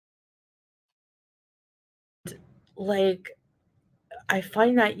like, I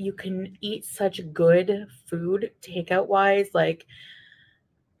find that you can eat such good food takeout wise, like,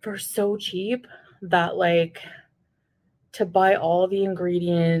 for so cheap that, like, to buy all the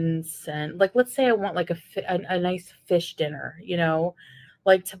ingredients and, like, let's say I want, like, a nice fish dinner, you know?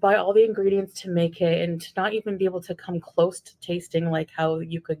 Like, to buy all the ingredients to make it and to not even be able to come close to tasting like how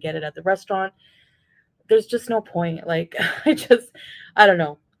you could get it at the restaurant, there's just no point. Like, I don't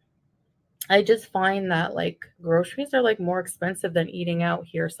know. I just find that, like, groceries are, like, more expensive than eating out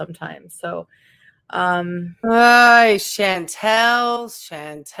here sometimes. So, Ay, Chantel,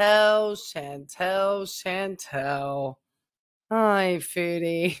 Chantel, Chantel, Chantel. Hi,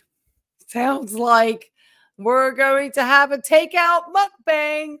 Foodie. Sounds like we're going to have a takeout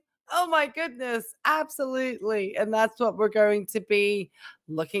mukbang. Oh my goodness, absolutely. And that's what we're going to be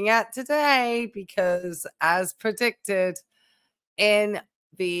looking at today because, as predicted in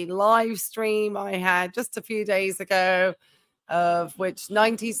the live stream I had just a few days ago, of which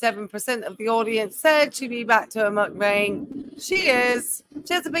 97% of the audience said she'd be back to a mukbang. She is.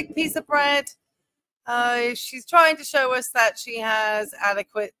 She has a big piece of bread. She's trying to show us that she has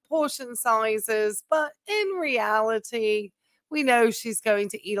adequate portion sizes, but in reality, we know she's going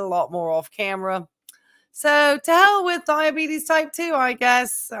to eat a lot more off camera. So to hell with diabetes type 2, I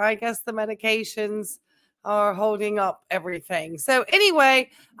guess. The medications are holding up everything. So anyway,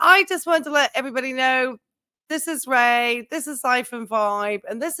 I just wanted to let everybody know this is Ray, this is Life and Vibe,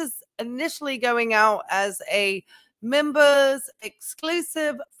 and this is initially going out as a members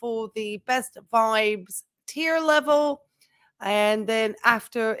exclusive for the Best Vibes tier level. And then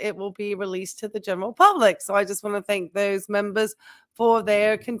after, it will be released to the general public. So I just want to thank those members for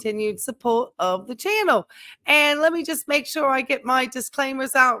their continued support of the channel. And let me just make sure I get my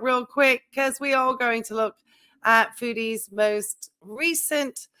disclaimers out real quick, because we are going to look at Foodie's most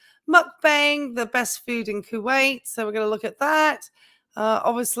recent mukbang, the best food in Kuwait. So we're going to look at that.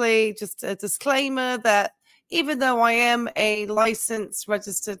 Obviously, just a disclaimer that even though I am a licensed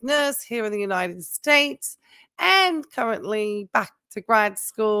registered nurse here in the United States and currently back to grad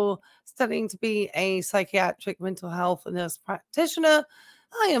school studying to be a psychiatric mental health nurse practitioner,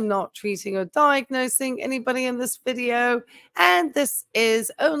 I am not treating or diagnosing anybody in this video, and this is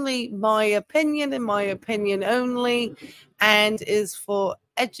only my opinion and my opinion only, and is for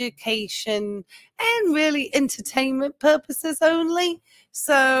education and really entertainment purposes only.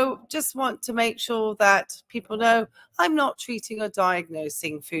 So just want to make sure that people know I'm not treating or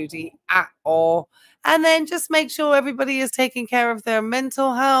diagnosing Foodie at all. And then just make sure everybody is taking care of their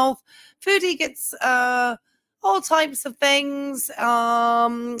mental health. Foodie gets all types of things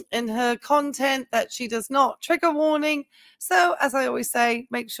in her content that she does not trigger warning. So as I always say,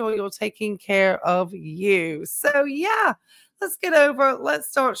 make sure you're taking care of you. So yeah, let's get over it. Let's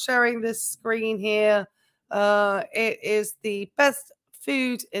start sharing this screen here. It is the best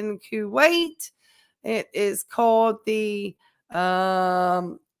food in Kuwait. It is called the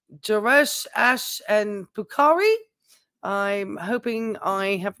Jaresh Ash and Bukhari. I'm hoping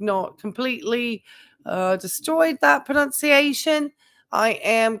I have not completely destroyed that pronunciation. I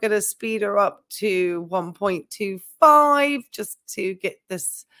am going to speed her up to 1.25 just to get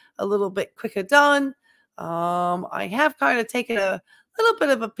this a little bit quicker done. I have kind of taken a little bit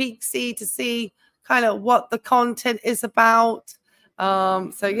of a peek-see to see kind of what the content is about.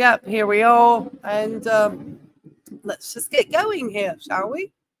 So yeah, here we are. And let's just get going here, shall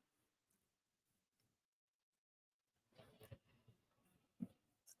we?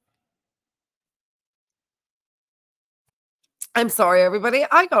 I'm sorry, everybody.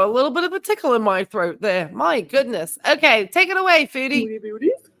 I got a little bit of a tickle in my throat there. My goodness. Okay, take it away, Foodie.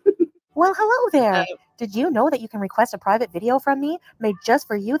 Well, hello there. Did you know that you can request a private video from me made just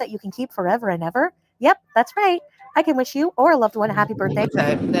for you that you can keep forever and ever? Yep, that's right. I can wish you or a loved one a happy birthday.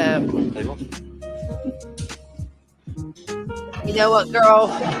 Okay, no. You know what, girl?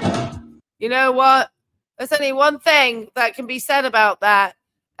 You know what? There's only one thing that can be said about that,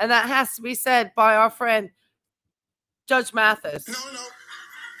 and that has to be said by our friend Judge Mathis. No.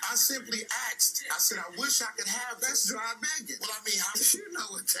 I simply asked. I said, I wish I could have this dry bacon. Well, I mean, you know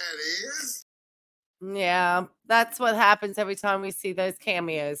what that is. Yeah, that's what happens every time we see those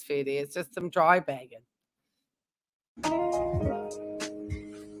cameos, Foodie. It's just some dry bacon.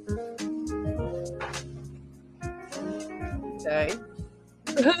 Okay.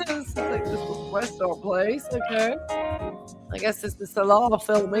 It's like this restaurant place. Okay. I guess this is Salah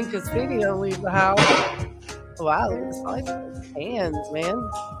filming because Foodie don't leave the house. Wow, look at the size of his hands, man.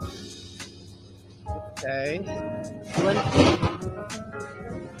 Okay.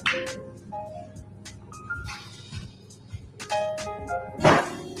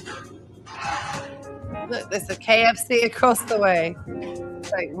 Look, there's a KFC across the way.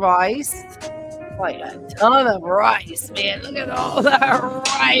 Like rice. Like a ton of rice, man. Look at all that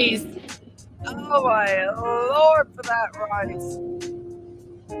rice. Oh my Lord, for that rice.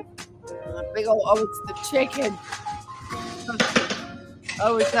 Big old, oh, it's the chicken.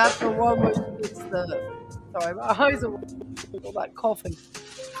 Oh, is that the one where it's the, sorry, my eyes are all that coughing.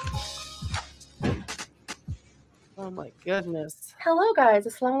 Oh my goodness. Hello guys,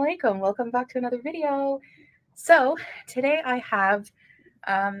 assalamu alaikum. Welcome back to another video. So today I have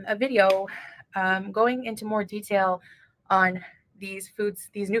a video going into more detail on these foods,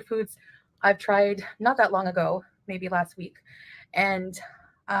 these new foods I've tried not that long ago, maybe last week. And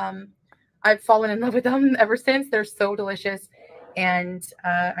I've fallen in love with them ever since. They're so delicious. And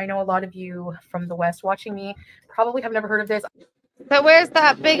I know a lot of you from the West watching me probably have never heard of this. So where's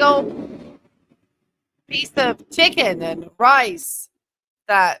that big old piece of chicken and rice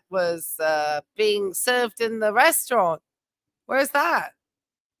that was being served in the restaurant? Where's that?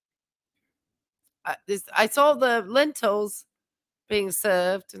 I saw the lentils being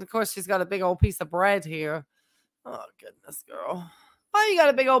served, and of course she's got a big old piece of bread here. Oh goodness, girl, why you got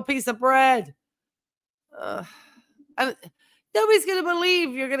a big old piece of bread? And nobody's gonna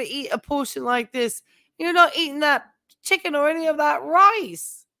believe you're gonna eat a portion like this. You're not eating that chicken or any of that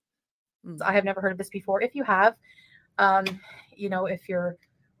rice. I have never heard of this before. If you have, you know, if you're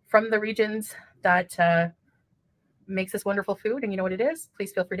from the regions that makes this wonderful food and you know what it is,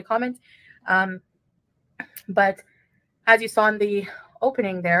 please feel free to comment. But as you saw in the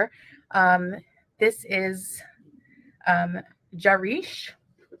opening there, this is jarish.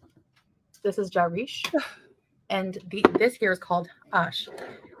 This is jarish. And this here is called ash.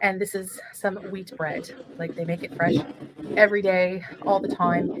 And this is some wheat bread. Like they make it fresh every day, all the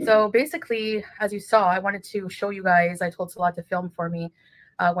time. So basically, as you saw, I wanted to show you guys, I told Salah to film for me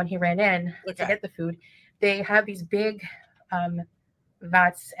when he ran in to get the food. They have these big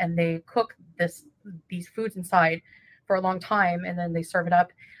vats and they cook these foods inside for a long time and then they serve it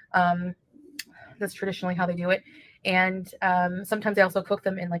up. That's traditionally how they do it. And sometimes they also cook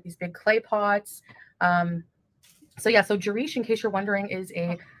them in like these big clay pots. So yeah, so jarish, in case you're wondering, is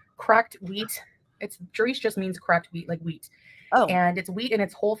a cracked wheat. Jarish just means cracked wheat, like wheat. Oh. And it's wheat in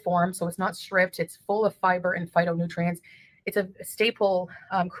its whole form, so it's not stripped. It's full of fiber and phytonutrients. It's a staple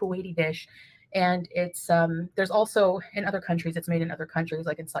Kuwaiti dish. And it's there's also in other countries, it's made in other countries,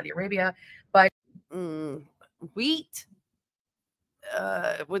 like in Saudi Arabia. But wheat,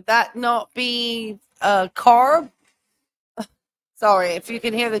 would that not be a carb? Sorry, if you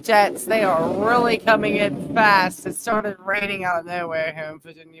can hear the jets, they are really coming in fast. It started raining out of nowhere here in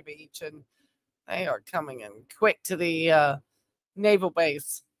Virginia Beach, and they are coming in quick to the naval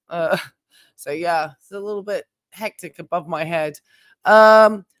base. So yeah, it's a little bit hectic above my head.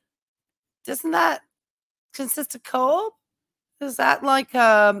 Doesn't that consist of carb? Is that like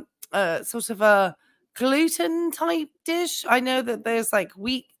sort of a gluten type dish? I know that there's like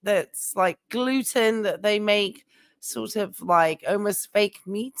wheat that's like gluten that they make sort of like almost fake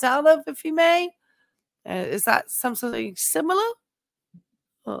meats out of, if you may. Is that something similar?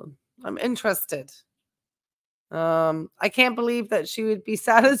 Oh, I'm interested. I can't believe that she would be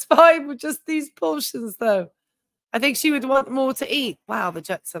satisfied with just these portions, though. I think she would want more to eat. Wow, the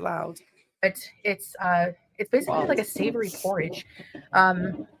jets are loud. It's basically like a savory porridge.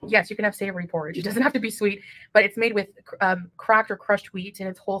 Yes, you can have savory porridge. It doesn't have to be sweet, but it's made with cracked or crushed wheat in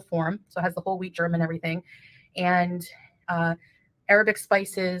its whole form. So it has the whole wheat germ and everything. And Arabic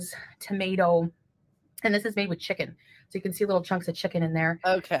spices, tomato, and this is made with chicken. So you can see little chunks of chicken in there.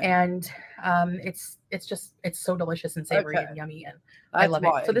 Okay. And it's so delicious and savory and yummy, and I love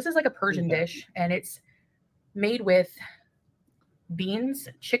it. So this is like a Persian dish, and it's made with beans,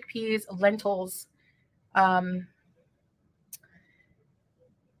 chickpeas, lentils,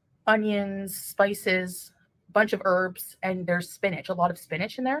 onions, spices, bunch of herbs, and there's spinach, a lot of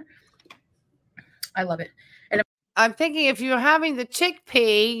spinach in there. I love it. And I'm thinking if you're having the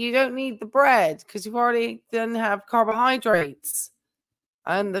chickpea, you don't need the bread because you've already then have carbohydrates.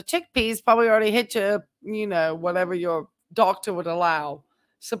 And the chickpeas probably already hit you know, whatever your doctor would allow.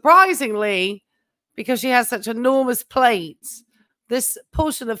 Surprisingly, because she has such enormous plates, this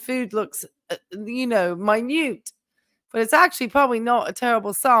portion of food looks, you know, minute. But it's actually probably not a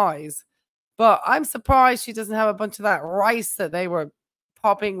terrible size. But I'm surprised she doesn't have a bunch of that rice that they were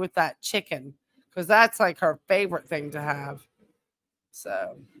popping with that chicken, because that's like her favorite thing to have.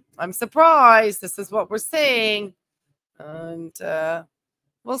 So I'm surprised. This is what we're seeing. And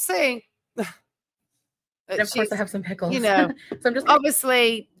we'll see. of course, I have some pickles. You know, so I'm just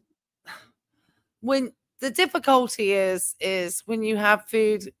obviously, when the difficulty is when you have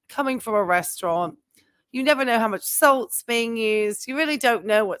food coming from a restaurant, You never know how much salt's being used. You really don't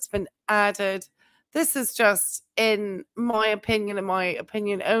know what's been added. This is just, in my opinion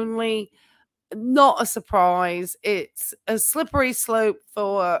only, not a surprise. It's a slippery slope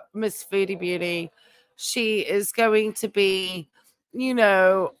for Miss Foodie Beauty. She is going to be, you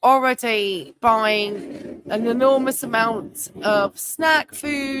know, already buying an enormous amount of snack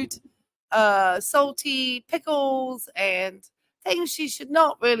food, salty pickles, and things she should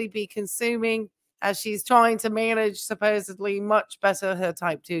not really be consuming, as she's trying to manage supposedly much better her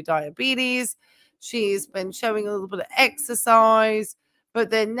type 2 diabetes. She's been showing a little bit of exercise, but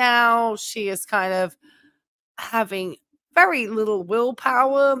then now she is kind of having very little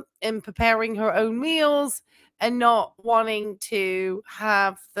willpower in preparing her own meals and not wanting to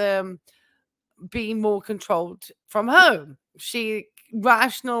have them be more controlled from home. She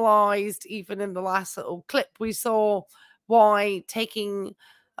rationalized, even in the last little clip we saw, why taking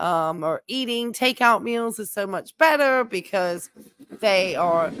or eating takeout meals is so much better, because they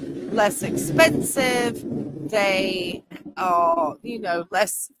are less expensive. They are, you know,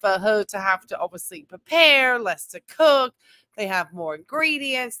 less for her to have to obviously prepare, less to cook. They have more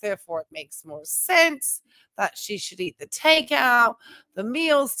ingredients, therefore it makes more sense that she should eat the takeout. The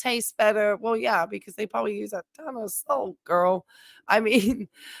meals taste better. Well, yeah, because they probably use a ton of salt, girl. I mean,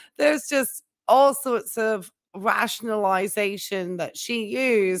 there's just all sorts of rationalization that she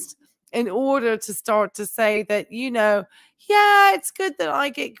used in order to start to say that, you know, yeah, it's good that I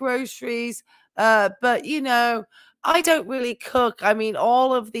get groceries, but, you know, I don't really cook. I mean,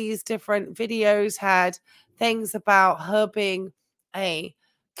 all of these different videos had things about her being a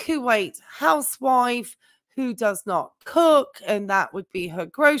Kuwait housewife who does not cook, and that would be her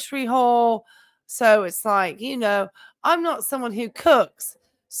grocery haul. So it's like, you know, I'm not someone who cooks,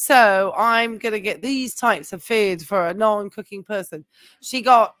 so I'm going to get these types of food for a non-cooking person. She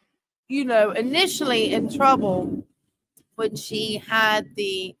got, you know, initially in trouble when she had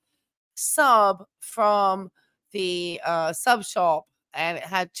the sub from the sub shop and it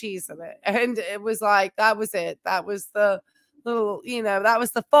had cheese in it. And it was like, that was it. That was the little, you know, that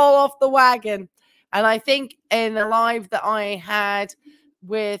was the fall off the wagon. And I think in a live that I had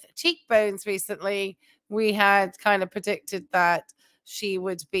with Cheekbones recently, we had kind of predicted that she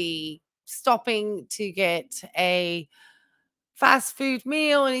would be stopping to get a fast food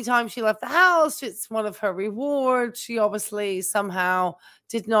meal anytime she left the house. It's one of her rewards. She obviously somehow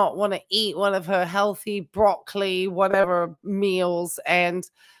did not want to eat one of her healthy broccoli whatever meals and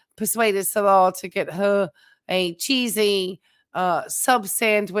persuaded Salah to get her a cheesy sub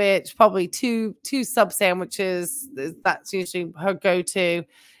sandwich, probably two sub sandwiches. That's usually her go-to.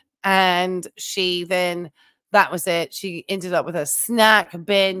 And she then, that was it. She ended up with a snack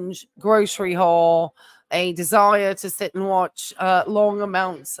binge, grocery haul, a desire to sit and watch long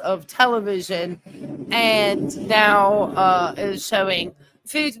amounts of television, and now is showing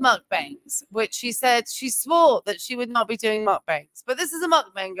food mukbangs, which she said she swore that she would not be doing mukbangs. But this is a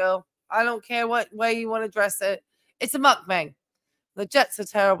mukbang, girl. I don't care what way you want to dress it. It's a mukbang. The jets are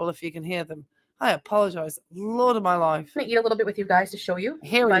terrible if you can hear them. I apologize. Lord of my life. I'm gonna eat a little bit with you guys to show you.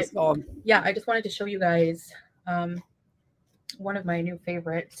 Here he's gone. Yeah, I just wanted to show you guys one of my new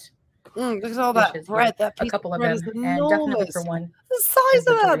favorites. Look at all that bread. That piece of bread is enormous. And definitely for one. The size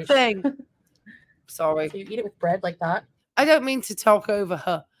of that thing. Sorry. So you eat it with bread like that. I don't mean to talk over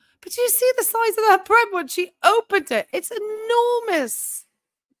her, but you see the size of that bread when she opened it. It's enormous.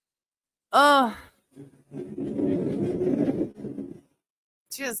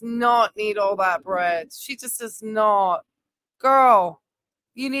 She does not need all that bread. She just does not. Girl,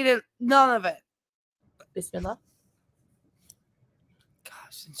 you needed none of it. Bismillah.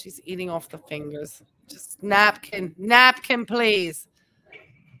 Gosh, and she's eating off the fingers. Just napkin, please.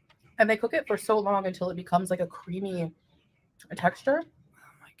 And they cook it for so long until it becomes like a creamy texture.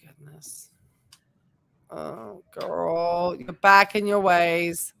 Oh my goodness. Oh, girl, you're back in your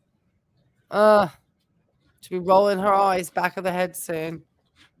ways. She'll be rolling her eyes back of the head soon.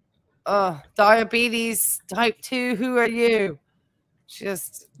 Diabetes type 2, who are you?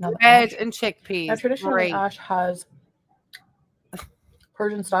 Just bread and chickpeas. Now, traditionally, Ash has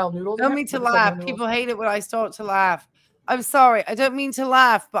Persian style noodles. I don't mean to laugh. People hate it when I start to laugh. I'm sorry. I don't mean to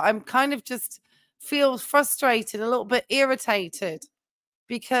laugh, but I'm kind of just feel frustrated, a little bit irritated,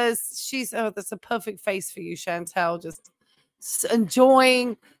 because she's, oh, that's a perfect face for you, Chantel. Just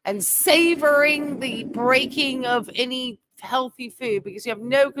enjoying and savoring the breaking of any healthy food, because you have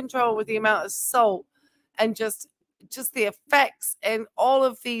no control with the amount of salt and just the effects and all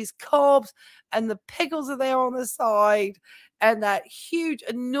of these carbs, and the pickles are there on the side, and that huge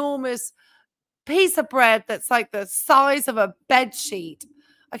enormous piece of bread that's like the size of a bed sheet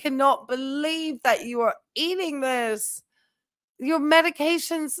I cannot believe that you are eating this. Your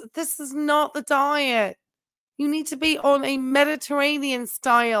medications, this is not the diet. You need to be on a Mediterranean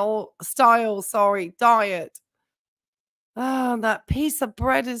diet. Oh, that piece of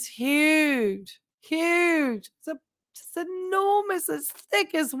bread is huge. Huge. It's enormous. It's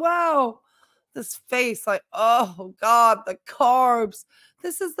thick as well. This face, like, oh God, the carbs.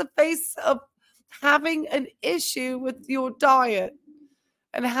 This is the face of having an issue with your diet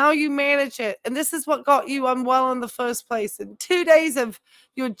and how you manage it. And this is what got you unwell in the first place. And 2 days of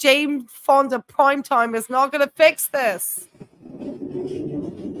your Jane Fonda prime time is not going to fix this.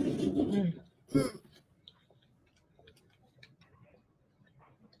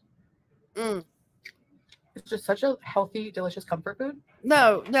 It's just such a healthy, delicious comfort food.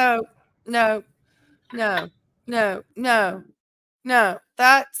 No. That's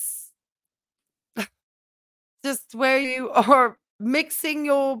just where you are mixing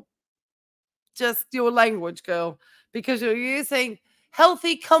your language, girl, because you're using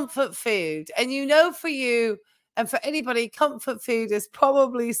healthy comfort food. And you know, for you and for anybody, comfort food is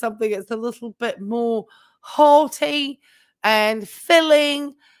probably something that's a little bit more hearty and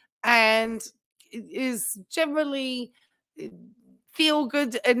filling and is generally feel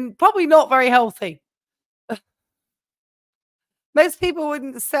good and probably not very healthy. Most people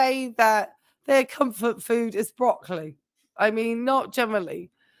wouldn't say that their comfort food is broccoli. I mean, not generally,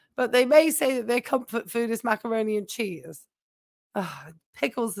 but they may say that their comfort food is macaroni and cheese. Oh,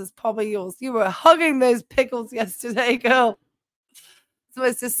 pickles is probably yours. You were hugging those pickles yesterday, girl. It's the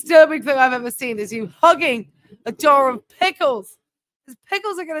most disturbing thing I've ever seen is you hugging a jar of pickles. These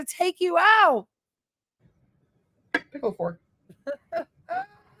pickles are going to take you out. Pickle fork.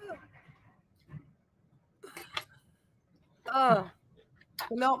 Oh, I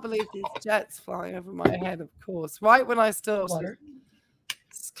cannot believe these jets flying over my head, of course. Right when I started.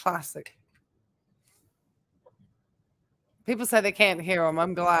 It's classic. People say they can't hear them.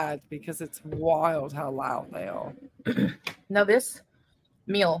 I'm glad, because it's wild how loud they are. Now this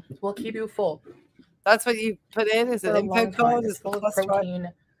meal will keep you full. That's what you put in? Is it info code? It's full of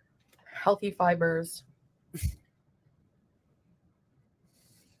protein, healthy fibers.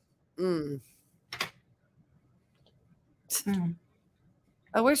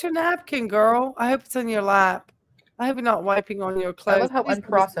 Oh, where's your napkin, girl? I hope it's in your lap. I hope you're not wiping on your clothes. I love how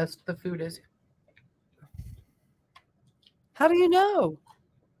unprocessed the food is. How do you know?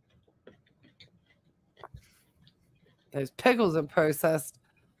 Those pickles are processed.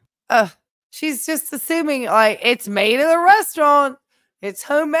 She's just assuming like it's made in a restaurant. It's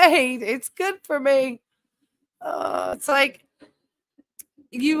homemade. It's good for me. It's like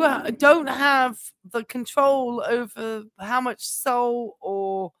you don't have the control over how much salt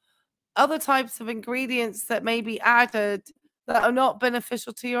or other types of ingredients that may be added that are not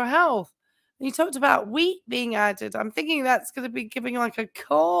beneficial to your health. And you talked about wheat being added. I'm thinking that's going to be giving like a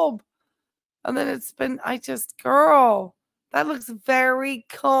carb. And then it's been, girl, that looks very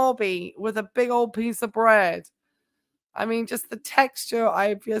carby with a big old piece of bread. I mean, just the texture,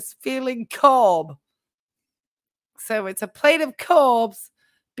 I'm just feeling carb. So it's a plate of carbs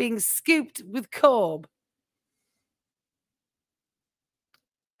being scooped with carb.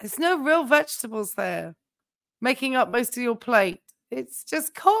 There's no real vegetables there making up most of your plate. It's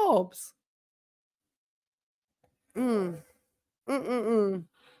just carbs. Your poor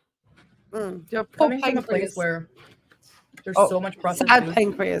Coming from a place where there's so much processed food.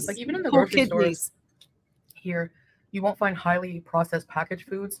 Pancreas. Like even in the poor grocery kidneys. stores here, you won't find highly processed packaged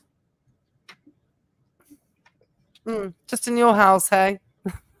foods. Just in your house, hey?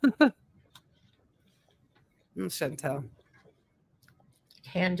 Chantel.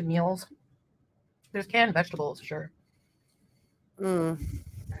 Canned meals. There's canned vegetables, sure. Well,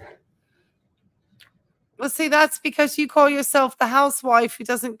 see, that's because you call yourself the housewife who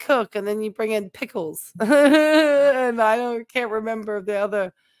doesn't cook, and then you bring in pickles. And can't remember the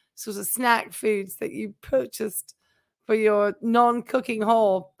other sort of snack foods that you purchased for your non-cooking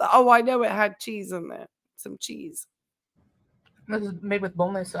haul. Oh, I know it had cheese in there. Some cheese. This is made with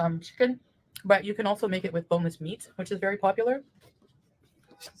boneless chicken, but you can also make it with boneless meat, which is very popular.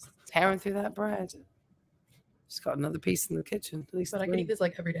 Just tearing through that bread. Just got another piece in the kitchen. At least but I can eat this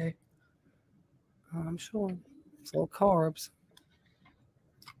like every day. Oh, I'm sure. It's all carbs.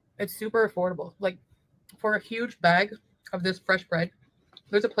 It's super affordable. Like for a huge bag of this fresh bread,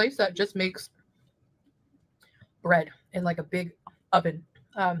 there's a place that just makes bread in like a big oven.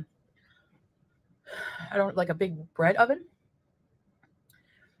 Like a big bread oven.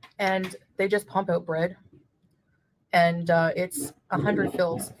 And they just pump out bread. And it's 100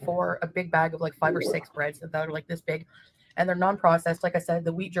 fills for a big bag of like 5 or 6 breads that are like this big. and they're non-processed. Like I said,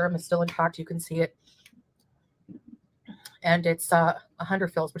 the wheat germ is still intact. You can see it. And it's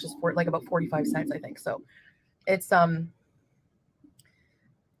 100 fills, which is like about 45 cents, I think. So it's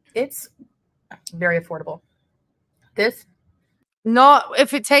very affordable. This, not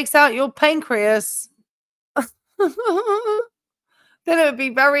if it takes out your pancreas, then it would be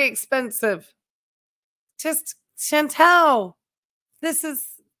very expensive. Just Chantel, this is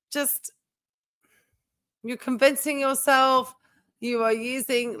just, you're convincing yourself, you are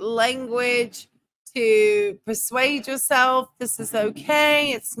using language to persuade yourself this is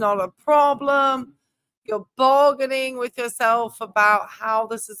okay, it's not a problem. You're bargaining with yourself about how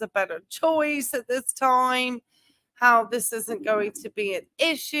this is a better choice at this time, how this isn't going to be an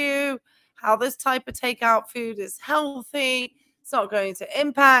issue, how this type of takeout food is healthy, it's not going to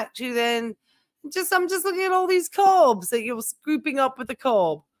impact you then. I'm just looking at all these carbs that you're scooping up with the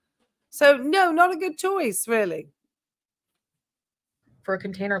carb. So no, not a good choice, really. for a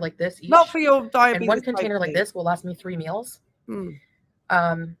container like this each, not for your diabetes. And one container like this will last me 3 meals.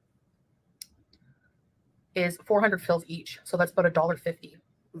 Is 400 fills each, so that's about $1.50.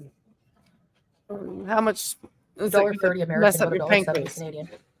 How much? $1.30 American, about $1.70 Canadian.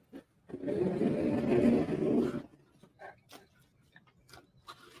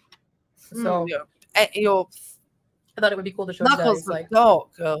 So I thought it would be cool to show you guys, like,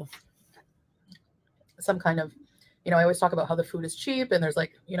 some kind of, you know, I always talk about how the food is cheap and there's,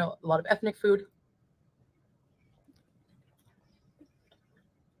 like, you know, a lot of ethnic food.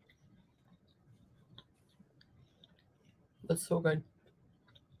 That's so good.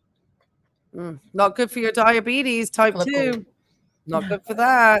 Not good for your diabetes type 2. Not good for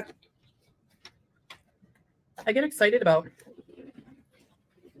that. I get excited about.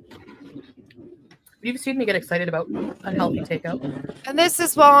 You've seen me get excited about unhealthy takeout. And this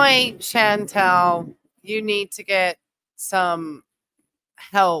is why, Chantel, you need to get some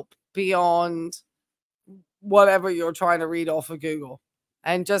help beyond whatever you're trying to read off of Google,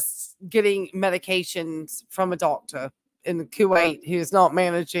 and just getting medications from a doctor in Kuwait who's not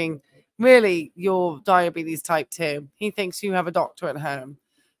managing really your diabetes type 2. He thinks you have a doctor at home.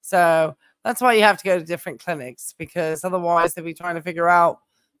 So that's why you have to go to different clinics, because otherwise they'll be trying to figure out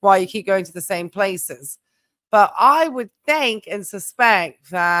why you keep going to the same places. But I would think and suspect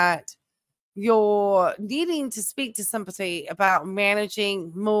that you're needing to speak to somebody about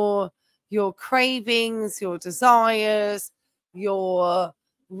managing more your cravings, your desires, your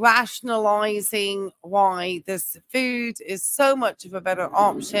rationalizing why this food is so much of a better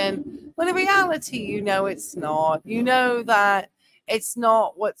option, when in reality, you know, it's not. You know that it's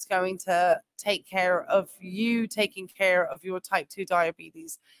not what's going to take care of you taking care of your type 2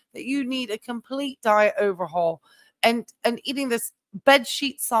 diabetes, that you need a complete diet overhaul, and eating this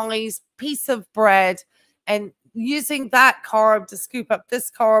bedsheet size piece of bread and using that carb to scoop up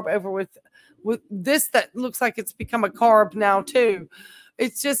this carb over with this that looks like it's become a carb now too.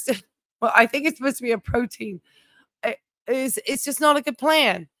 It's just, well, I think it's supposed to be a protein. It's just not a good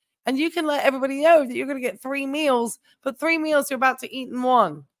plan. And you can let everybody know that you're going to get 3 meals, but 3 meals you're about to eat in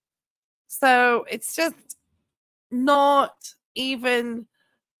 1. So it's just not even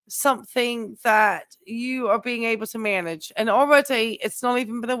something that you are being able to manage. And already it's not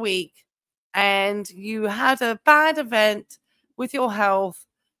even been a week, and you had a bad event with your health.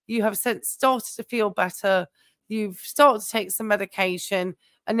 You have since started to feel better. You've started to take some medication,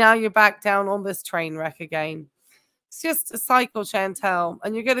 and now you're back down on this train wreck again. It's just a cycle, Chantel,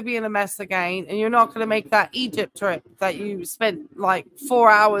 and you're going to be in a mess again, and you're not going to make that Egypt trip that you spent like 4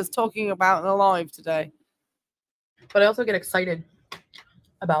 hours talking about in a live today. But I also get excited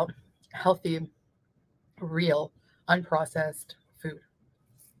about healthy, real, unprocessed food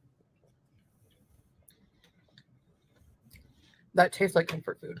that tastes like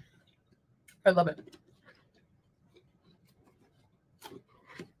comfort food. I love it.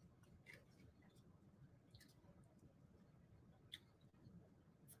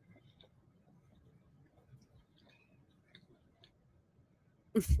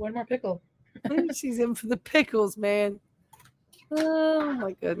 One more pickle. She's in for the pickles, man. Oh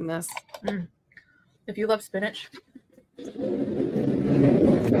my goodness. If you love spinach,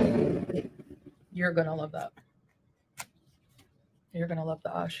 you're gonna love that. You're gonna love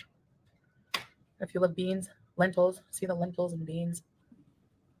the ash. If you love beans, lentils, see the lentils and beans.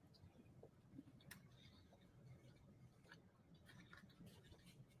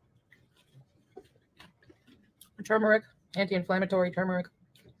 Turmeric, anti-inflammatory turmeric.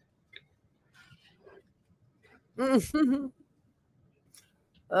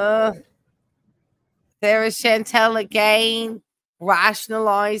 There is Chantel again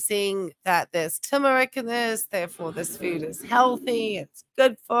rationalizing that there's turmeric in this, therefore this food is healthy, it's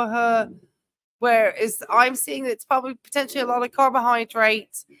good for her. Whereas I'm seeing that it's probably potentially a lot of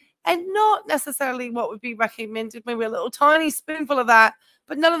carbohydrates and not necessarily what would be recommended, maybe a little tiny spoonful of that,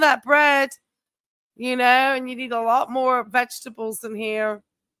 but none of that bread, you know, and you need a lot more vegetables in here,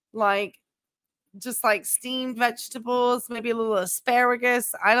 like just like steamed vegetables, maybe a little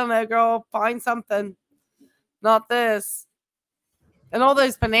asparagus. I don't know, girl, find something. Not this. And all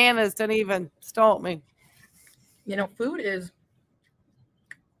those bananas don't even stop me. You know, food is,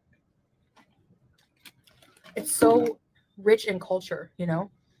 it's so rich in culture, you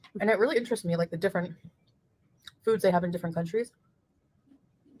know, and it really interests me, like the different foods they have in different countries.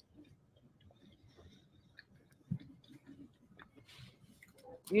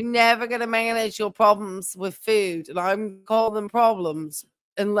 You're never going to manage your problems with food, and I'm calling them problems,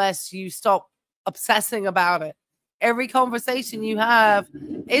 unless you stop obsessing about it. Every conversation you have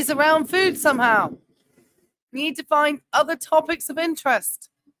is around food somehow. You need to find other topics of interest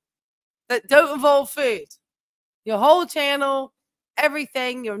that don't involve food. Your whole channel,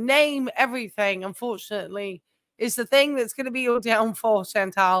 everything, your name, everything, unfortunately, is the thing that's going to be your downfall,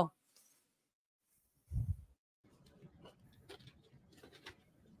 Chantal.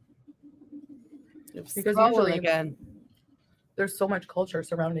 Because usually again, there's so much culture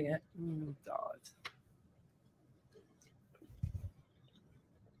surrounding it. Oh, God.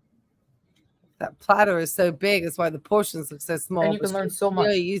 That platter is so big. That's why the portions are so small. And you can learn so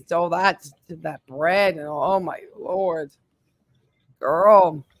much. You used all that to that bread. And oh, my Lord.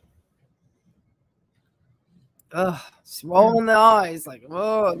 Girl. Ugh. She's rolling the eyes. Like,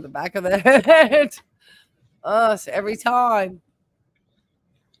 oh, in the back of the head. Every time.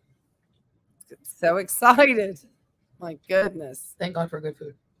 So excited. My goodness. Thank God for good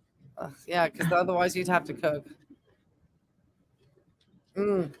food. Yeah, because otherwise you'd have to cook.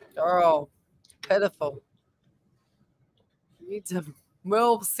 Girl. Pitiful. You need some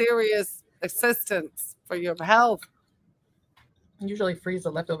real serious assistance for your health. I usually freeze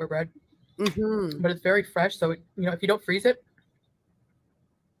the leftover bread, Mm-hmm. but it's very fresh. So, you know, if you don't freeze it,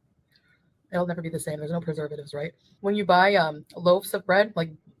 it'll never be the same. There's no preservatives, right? When you buy loaves of bread, like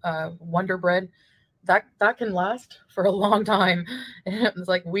Wonder Bread, that can last for a long time. It's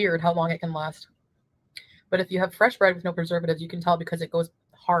like weird how long it can last. But if you have fresh bread with no preservatives, you can tell because it goes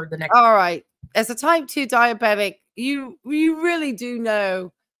hard the next. All right. As a type 2 diabetic, you really do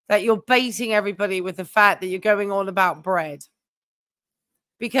know that you're baiting everybody with the fact that you're going on about bread.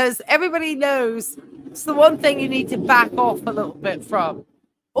 Because everybody knows it's the one thing you need to back off a little bit from.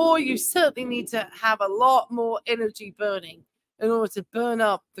 Or you certainly need to have a lot more energy burning in order to burn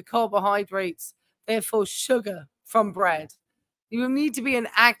up the carbohydrates, therefore sugar from bread. You need to be an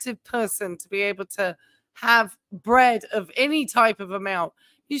active person to be able to have bread of any type of amount.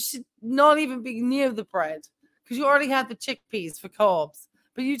 You should not even be near the bread because you already have the chickpeas for carbs.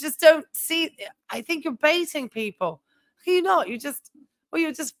 But you just don't see. I think you're baiting people. You're not. You're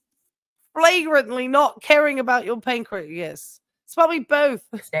just flagrantly not caring about your pancreas. It's probably both.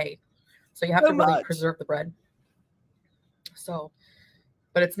 Stay. So you have to really preserve the bread. So,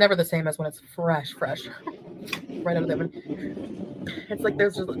 but it's never the same as when it's fresh, right out of the oven. It's like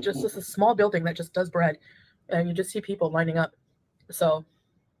there's just a small building that just does bread, and you just see people lining up. So,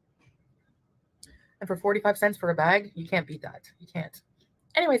 and for 45 cents for a bag, you can't beat that. You can't.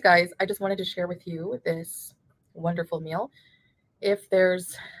 Anyways, guys, I just wanted to share with you this wonderful meal. If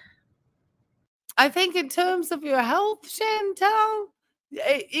there's, I think in terms of your health, Chantal,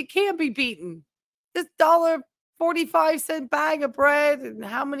 it can't be beaten. This $1.45 bag of bread and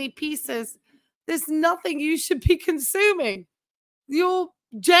how many pieces, there's nothing you should be consuming. Your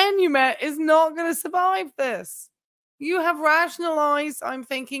Genumet is not going to survive this. You have rationalized, I'm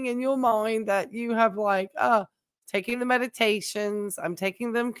thinking in your mind that you have like, taking the meditations, I'm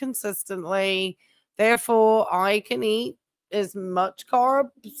taking them consistently. Therefore, I can eat as much carbs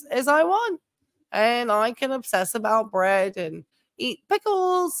as I want. And I can obsess about bread and eat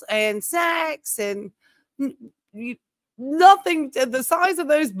pickles and snacks and nothing to the size of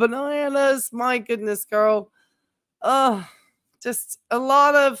those bananas. My goodness, girl. Just a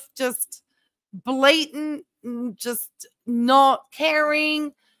lot of just blatant, just not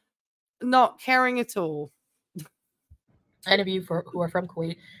caring at all. Any of you who are from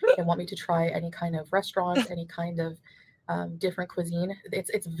Kuwait and want me to try any kind of restaurant, any kind of different cuisine,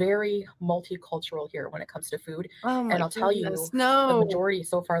 it's very multicultural here when it comes to food. And I'll tell you, the majority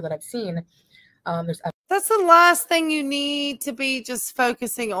so far that I've seen, that's the last thing you need to be just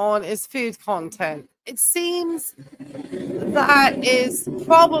focusing on is food content. It seems that is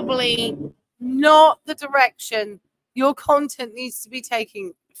probably not the direction your content needs to be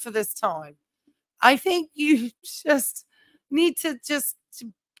taking for this time. I think you just need to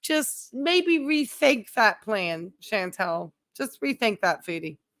just maybe rethink that plan, Chantel. Just rethink that,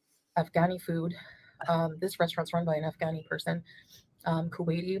 Foodie. Afghani food. This restaurant's run by an Afghani person.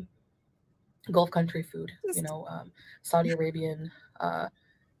 Kuwaiti, Gulf country food. You know, Saudi Arabian.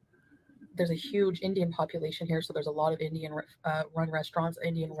 There's a huge Indian population here, so there's a lot of Indian run restaurants,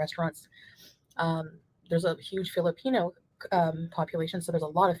 Indian restaurants. There's a huge Filipino population, so there's a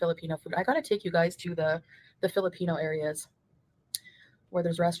lot of Filipino food. I gotta take you guys to the Filipino areas where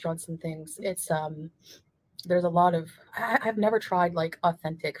there's restaurants and things. It's there's a lot of I've never tried like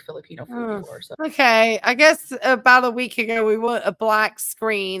authentic Filipino food before. So okay, I guess about a week ago we went a black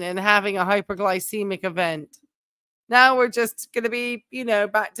screen and having a hyperglycemic event. Now we're just going to be, you know,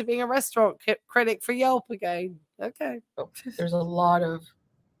 back to being a restaurant critic for Yelp again. Okay. so there's a lot of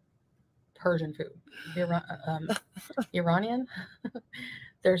Persian food, Iranian.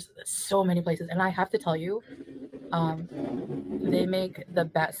 There's so many places, and I have to tell you, they make the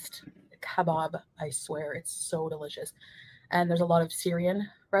best kebab. I swear, it's so delicious. And there's a lot of Syrian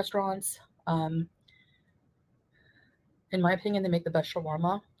restaurants. In my opinion, they make the best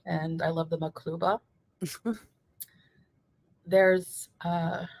shawarma, and I love the makluba. There's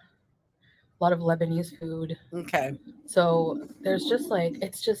a lot of Lebanese food. Okay. So there's just like,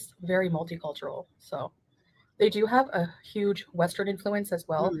 it's just very multicultural. So they do have a huge Western influence as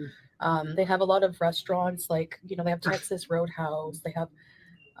well. They have a lot of restaurants, like, you know, they have Texas Roadhouse. They have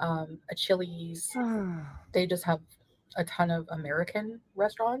a Chili's. They just have a ton of American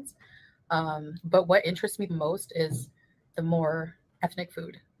restaurants. But what interests me the most is the more ethnic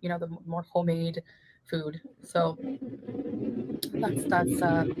food, you know, the more homemade food. So that's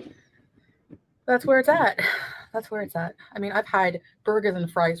where it's at. That's where it's at. I mean, I've had burgers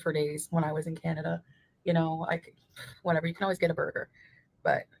and fries for days when I was in Canada. You know, whatever, you can always get a burger,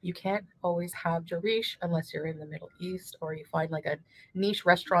 but you can't always have Jarish unless you're in the Middle East or you find like a niche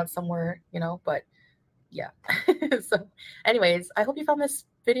restaurant somewhere, you know, but yeah. So anyways, I hope you found this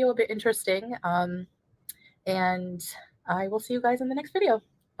video a bit interesting. And I will see you guys in the next video.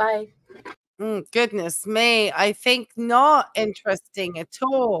 Bye. Goodness me. I think not interesting at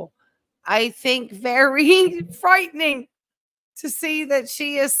all. I think very frightening to see that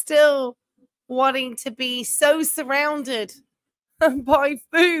she is still wanting to be so surrounded by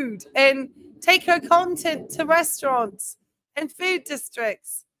food and take her content to restaurants and food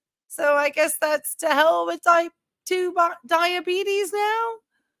districts. So I guess that's to hell with type 2 diabetes now.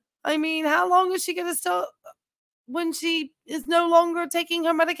 I mean, how long is she going to still, when she is no longer taking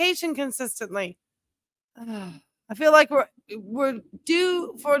her medication consistently? I feel like we're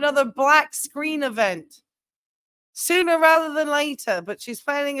due for another black screen event sooner rather than later, but she's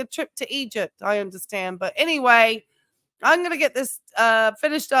planning a trip to Egypt, I understand. But anyway, I'm going to get this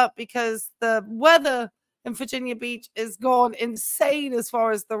finished up because the weather in Virginia Beach is gone insane as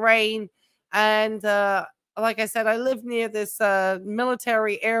far as the rain. And like I said, I live near this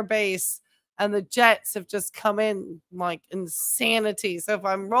military air base, and the jets have just come in like insanity. So if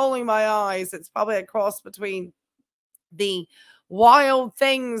I'm rolling my eyes, it's probably a cross between the wild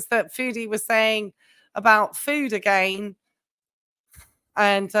things that Foodie was saying about food again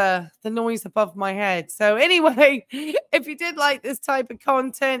and the noise above my head. So anyway, if you did like this type of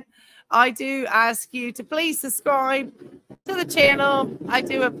content, I do ask you to please subscribe to the channel. I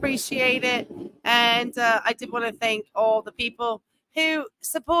do appreciate it. And I did want to thank all the people who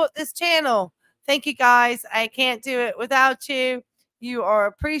support this channel. Thank you, guys. I can't do it without you. You are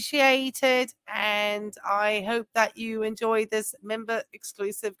appreciated, and I hope that you enjoy this member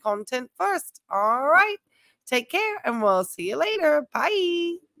exclusive content first. All right. Take care, and we'll see you later.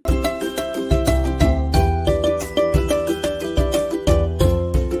 Bye.